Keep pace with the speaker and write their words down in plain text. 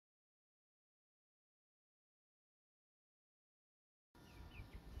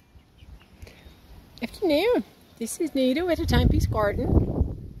Afternoon. This is Nita with a Timepiece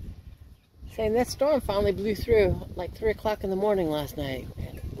Garden. Saying that storm finally blew through like 3 o'clock in the morning last night.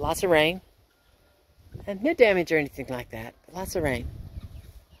 And lots of rain. And no damage or anything like that. But lots of rain.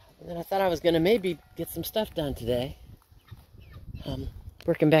 And then I thought I was going to maybe get some stuff done today.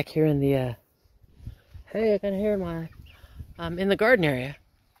 Working back here in the, hey, I can hear my, in the garden area.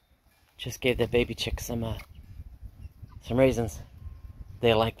 Just gave the baby chick some raisins.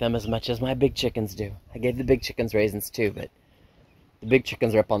 They like them as much as my big chickens do. I gave the big chickens raisins too, but the big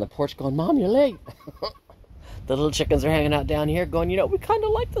chickens are up on the porch going, Mom, you're late. The little chickens are hanging out down here going, you know, we kind of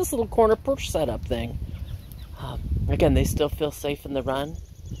like this little corner perch setup thing. Again, they still feel safe in the run.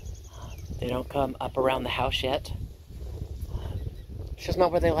 They don't come up around the house yet. It's just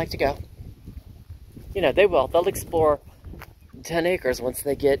not where they like to go. You know, they will. They'll explore 10 acres once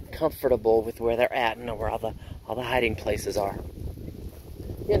they get comfortable with where they're at and know where all the hiding places are.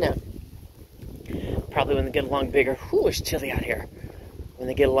 You know, probably when they get along bigger, whoo, it's chilly out here. When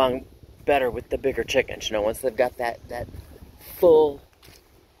they get along better with the bigger chickens, you know, once they've got that full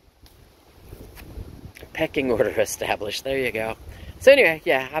pecking order established. There you go. So anyway,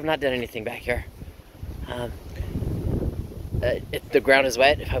 yeah, I've not done anything back here. The ground is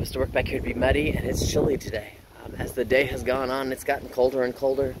wet. If I was to work back here, it'd be muddy, and it's chilly today. As the day has gone on, it's gotten colder and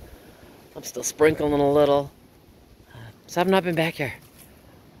colder. I'm still sprinkling a little. So I've not been back here.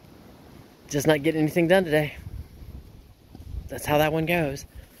 Just not getting anything done today. That's how that one goes.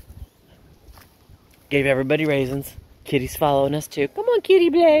 Gave everybody raisins. Kitty's following us too. Come on, Kitty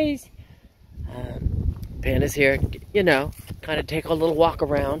Blaze. Panda's here, you know, kind of take a little walk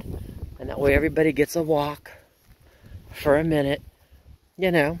around. And that way everybody gets a walk for a minute,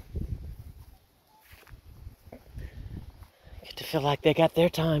 you know. Get to feel like they got their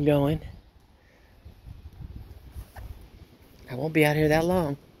time going. I won't be out here that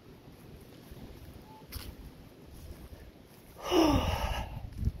long.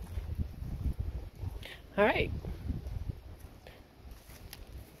 All right.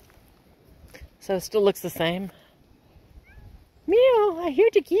 So it still looks the same. Meow, I hear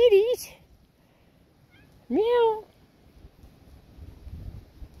the kitties. Meow.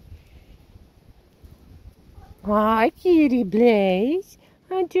 Hi, Kitty Blaze.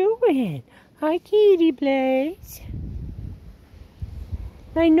 How you doing? Hi, Kitty Blaze.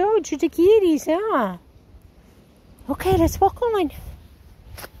 I know it's the kitties, huh? Okay, let's walk on.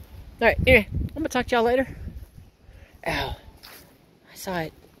 Alright, anyway, I'm going to talk to y'all later. Ow. I saw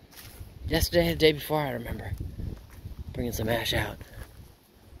it yesterday or the day before, I remember. Bringing some ash out.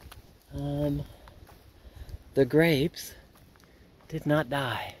 The grapes did not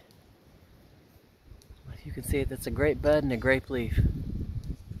die. If you can see it, that's a grape bud and a grape leaf.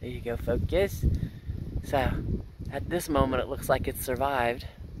 There you go, focus. So, at this moment, it looks like it's survived.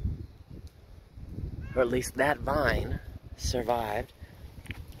 Or at least that vine survived.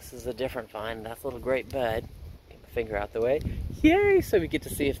 This is a different vine. That's a little grape bud. Get my finger out the way. Yay! So we get to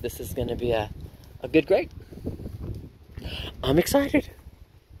see if this is going to be a good grape. I'm excited.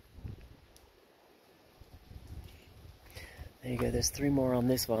 There you go. There's 3 more on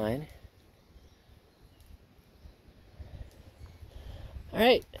this vine.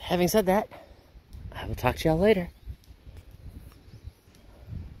 Alright, having said that, I will talk to y'all later.